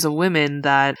mysteries of women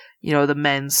that, you know, the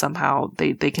men somehow,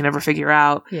 they can never figure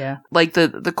out. Yeah. Like,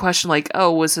 the question, like,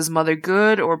 oh, was his mother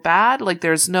good or bad? Like,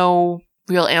 there's no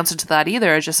real answer to that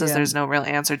either. It just says there's no real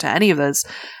answer to any of this.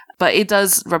 But it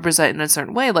does represent in a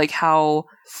certain way, like, how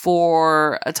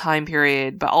for a time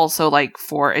period, but also, like,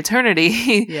 for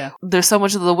eternity, there's so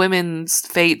much of the women's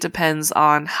fate depends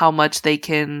on how much they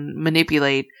can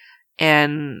manipulate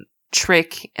and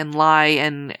trick and lie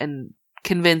and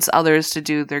convince others to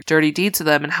do their dirty deeds to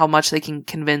them, and how much they can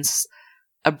convince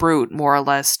a brute, more or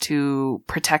less, to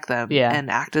protect them and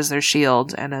act as their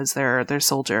shield and as their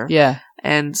soldier. Yeah.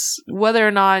 And whether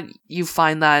or not you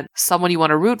find that someone you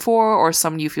want to root for, or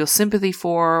someone you feel sympathy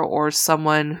for, or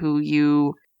someone who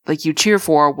you cheer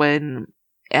for when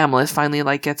Amleth finally,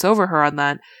 like, gets over her on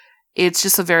that, it's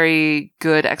just a very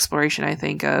good exploration, I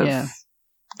think, of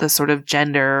the sort of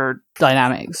gender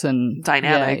dynamics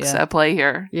at play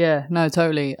here. Yeah, no,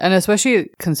 totally. And especially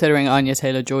considering Anya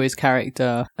Taylor-Joy's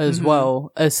character as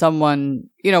well, as someone,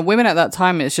 you know, women at that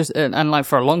time, it's just, and like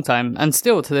for a long time, and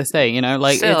still to this day, you know,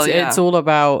 like it's all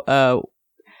about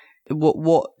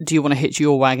what do you want to hitch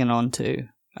your wagon onto?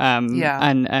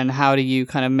 And how do you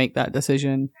kind of make that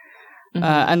decision?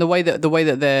 And the way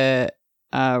that their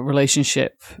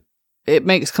relationship, it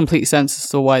makes complete sense as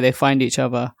to why they find each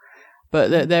other.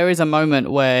 But there is a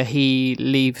moment where he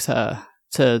leaves her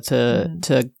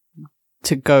to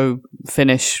go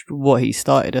finish what he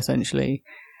started, essentially.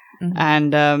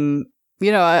 And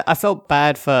you know, I felt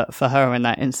bad for her in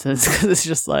that instance, because it's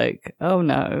just like, oh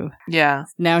no,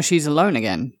 now she's alone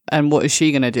again, and what is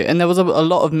she gonna do? And there was a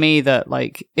lot of me that,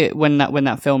 like, when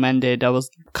that film ended, I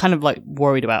was kind of like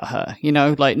worried about her, you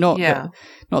know, like not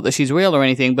that she's real or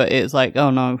anything, but it's like,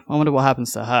 oh no, I wonder what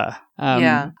happens to her.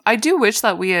 I do wish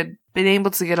that we had been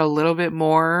able to get a little bit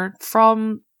more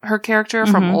from her character,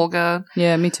 from Olga.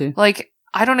 Yeah, me too. Like,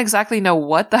 I don't exactly know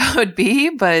what that would be,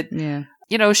 but yeah,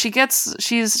 you know, she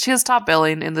has top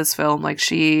billing in this film. Like,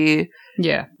 she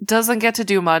doesn't get to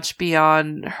do much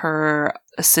beyond her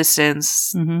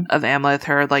assistance of Amleth,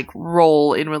 her, like,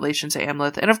 role in relation to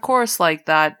Amleth. And of course, like,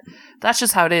 that's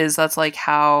just how it is. That's, like,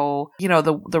 how, you know,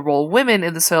 the role of women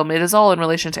in this film, it is all in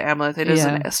relation to Amleth. It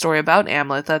isn't a story about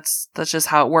Amleth. That's just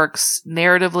how it works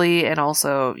narratively and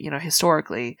also, you know,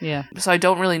 historically. Yeah. So I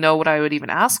don't really know what I would even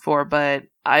ask for, but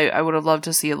I would have loved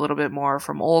to see a little bit more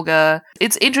from Olga.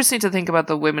 It's interesting to think about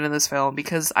the women in this film,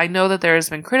 because I know that there has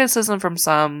been criticism from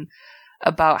some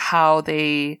about how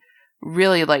they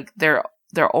really, like, their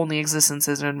only existence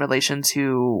is in relation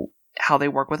to how they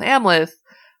work with Amleth.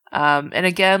 And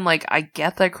again, like, I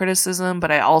get that criticism,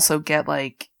 but I also get,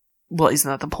 like, well, isn't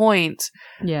that the point?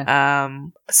 Yeah.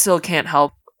 Still can't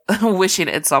help wishing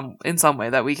in some way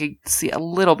that we could see a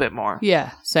little bit more.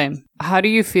 Yeah, same. How do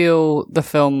you feel the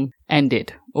film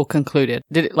ended or concluded?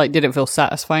 Did it feel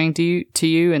satisfying to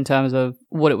you in terms of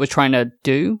what it was trying to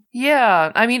do?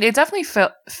 Yeah, I mean, it definitely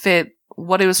fit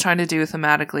what it was trying to do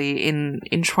thematically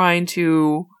in trying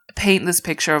to paint this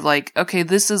picture of, like, okay,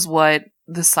 this is what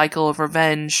the cycle of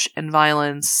revenge and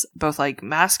violence, both like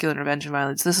masculine revenge and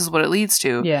violence, this is what it leads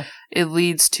to. Yeah. It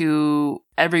leads to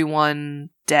everyone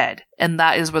dead. And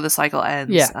that is where the cycle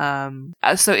ends. Yeah.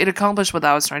 So it accomplished what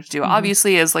that was trying to do.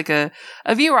 Obviously, as like a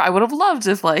viewer, I would have loved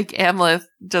if like Amleth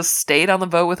just stayed on the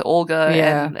boat with Olga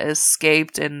and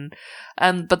escaped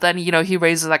but then, you know, he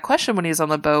raises that question when he's on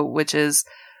the boat, which is,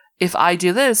 if I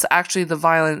do this, actually the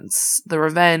violence, the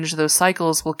revenge, those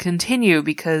cycles will continue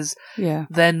because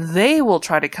then they will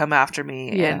try to come after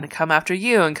me and come after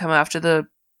you and come after the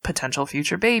potential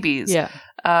future babies. Yeah.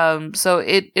 So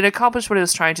it accomplished what it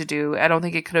was trying to do. I don't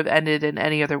think it could have ended in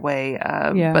any other way.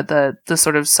 But the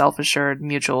sort of self-assured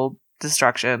mutual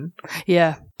destruction.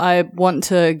 Yeah. I want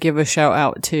to give a shout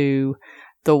out to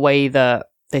the way that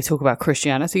they talk about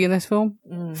Christianity in this film.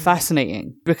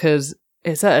 Fascinating, because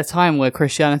it's at a time where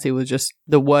Christianity was just,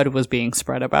 the word was being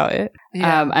spread about it.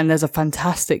 Yeah. And there's a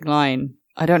fantastic line,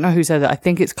 I don't know who said it, I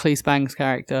think it's Cleese Bang's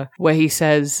character, where he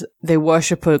says they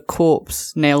worship a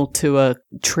corpse nailed to a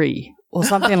tree or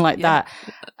something like that.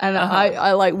 And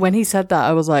I like, when he said that,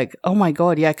 I was like, oh my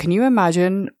God, yeah, can you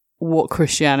imagine what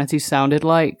Christianity sounded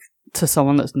like to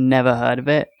someone that's never heard of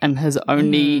it and has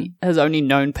only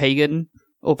known paganism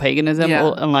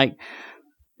and like,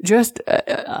 just,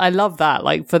 I love that.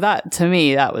 Like, for that, to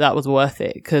me, that was worth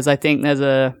it. Because I think there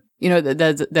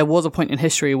was a point in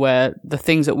history where the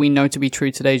things that we know to be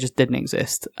true today just didn't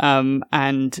exist. And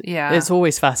it's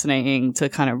always fascinating to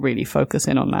kind of really focus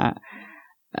in on that.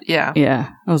 Yeah. Yeah.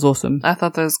 That was awesome. I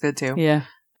thought that was good too. Yeah.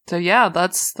 So yeah,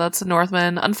 that's The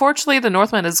Northman. Unfortunately, The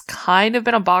Northman has kind of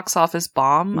been a box office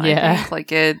bomb. I think. Like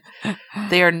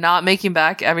they are not making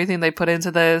back everything they put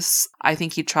into this. I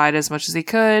think he tried as much as he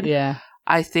could. Yeah.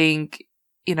 I think,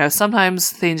 you know, sometimes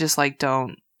things just like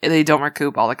don't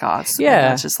recoup all the costs. Yeah.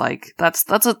 And it's just like, that's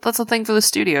a thing for the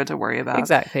studio to worry about.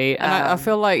 Exactly. And I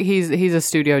feel like he's a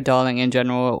studio darling in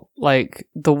general. Like,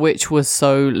 The Witch was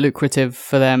so lucrative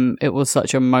for them. It was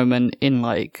such a moment in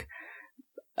like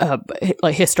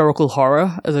historical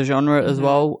horror as a genre as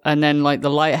well. And then like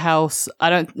The Lighthouse,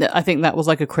 I think that was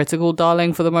like a critical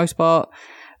darling for the most part.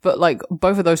 But like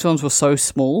both of those films were so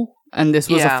small. And this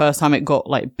was the first time it got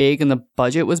like big and the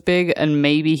budget was big, and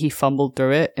maybe he fumbled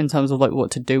through it in terms of like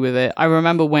what to do with it. I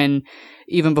remember when,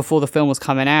 even before the film was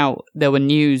coming out, there were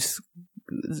news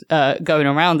going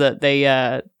around that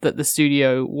that the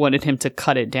studio wanted him to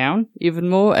cut it down even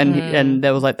more, and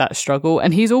there was like that struggle.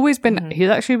 And he's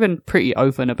actually been pretty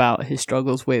open about his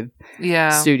struggles with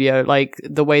studio. Like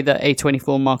the way that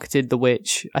A24 marketed The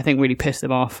Witch, I think really pissed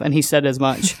him off, and he said as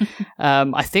much.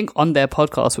 I think on their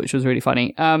podcast, which was really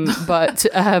funny.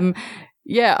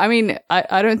 Yeah, I mean,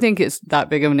 I don't think it's that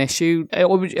big of an issue. It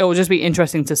will just be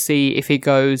interesting to see if he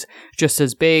goes just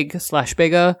as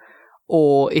bigger,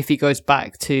 or if he goes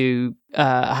back to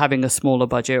having a smaller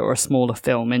budget or a smaller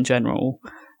film in general.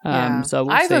 So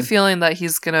we'll I have see. a feeling that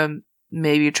he's gonna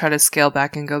maybe try to scale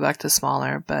back and go back to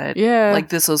smaller, but like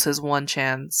this was his one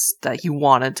chance that he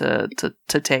wanted to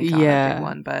take on a big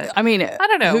one. But I mean, I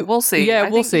don't know. We'll see. Yeah,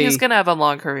 we'll see. He's gonna have a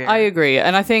long career. I agree,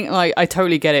 and I think like I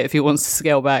totally get it if he wants to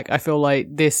scale back. I feel like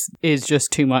this is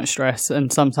just too much stress, and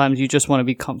sometimes you just want to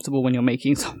be comfortable when you're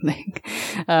making something.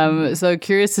 So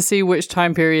curious to see which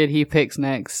time period he picks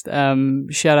next.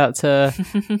 Shout out to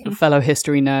a fellow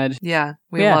history nerd. Yeah,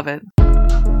 we love it.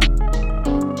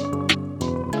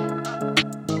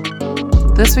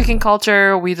 This week in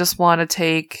culture, we just want to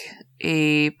take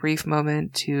a brief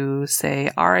moment to say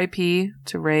R.I.P.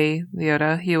 to Ray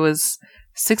Liotta. He was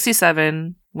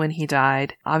 67 when he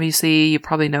died. Obviously, you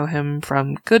probably know him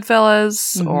from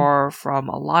Goodfellas or from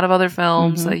a lot of other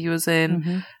films that he was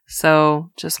in. So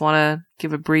just want to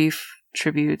give a brief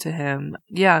tribute to him.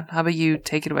 Yeah, how about you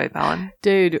take it away, Fallon?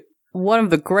 Dude, one of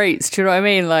the greats, do you know what I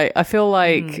mean? Like, I feel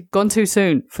like gone too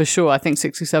soon, for sure. I think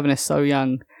 67 is so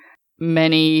young.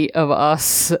 Many of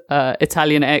us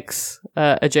Italian ex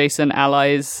adjacent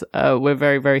allies, we're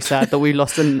very, very sad that we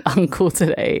lost an uncle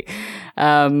today.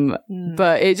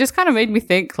 But it just kind of made me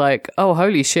think like, oh,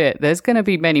 holy shit, there's going to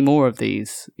be many more of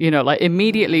these. You know, like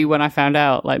immediately when I found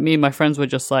out, like me and my friends were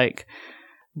just like,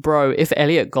 bro, if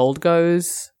Elliot Gold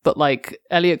goes, but like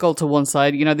Elliot Gold to one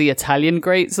side, you know, the Italian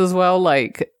greats as well.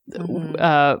 Like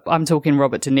I'm talking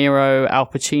Robert De Niro, Al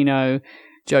Pacino,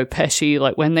 Joe Pesci,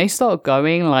 like when they start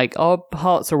going, like our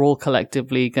hearts are all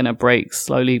collectively gonna break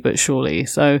slowly but surely.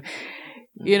 So,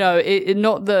 you know,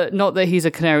 not that he's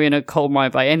a canary in a coal mine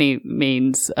by any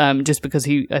means, just because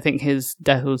I think his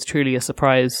death was truly a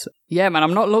surprise. Yeah, man,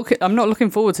 I'm not looking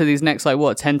forward to these next,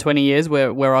 10, 20 years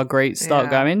where our greats start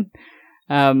going.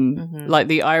 Like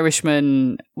The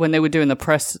Irishman, when they were doing the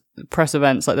press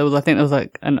events, like there was a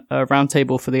round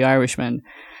table for The Irishman,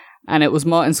 and it was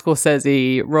Martin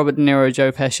Scorsese, Robert De Niro,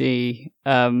 Joe Pesci,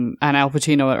 and Al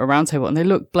Pacino at a round table, and they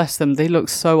look, bless them, they look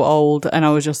so old, and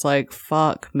I was just like,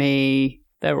 fuck me.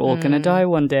 They're all going to die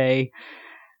one day.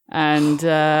 And,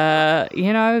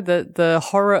 you know, the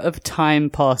horror of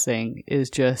time passing is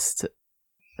just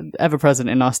ever present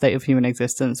in our state of human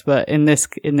existence. But in this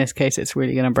case, it's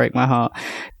really going to break my heart.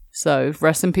 So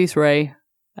rest in peace, Ray.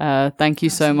 Thank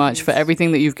you so much for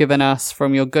everything that you've given us,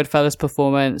 from your Goodfellas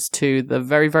performance to the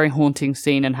very, very haunting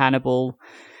scene in Hannibal.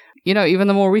 You know, even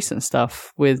the more recent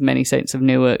stuff with Many Saints of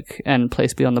Newark and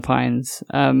Place Beyond the Pines.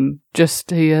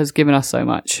 He has given us so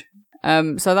much.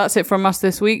 So that's it from us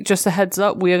this week. Just a heads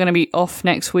up, we are going to be off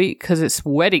next week because it's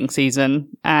wedding season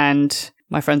and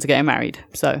my friends are getting married.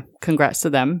 So congrats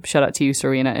to them. Shout out to you,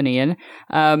 Serena and Ian.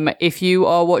 If you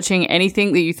are watching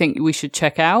anything that you think we should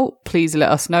check out, please let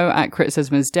us know at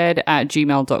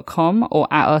criticismisdead@gmail.com or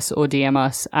at us or DM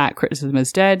us at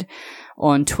criticismisdead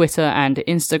on Twitter and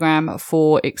Instagram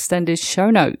for extended show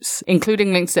notes,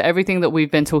 including links to everything that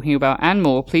we've been talking about and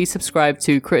more. Please subscribe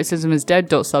to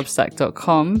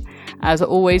criticismisdead.substack.com. As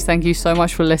always, thank you so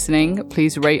much for listening.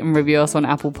 Please rate and review us on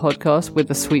Apple Podcasts with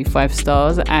the sweet 5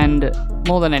 stars. And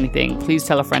more than anything, please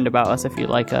tell a friend about us if you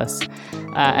like us,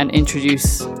 and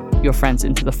introduce your friends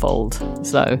into the fold.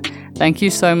 So thank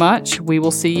you so much. We will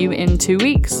see you in 2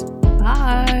 weeks.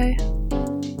 Bye.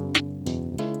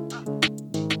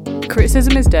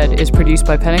 Criticism is Dead is produced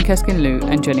by Pelin Keskin Liu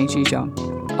and Jenny G. Jung.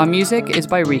 Our music is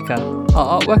by Rika.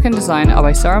 Our artwork and design are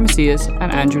by Sarah Macias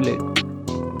and Andrew Liu.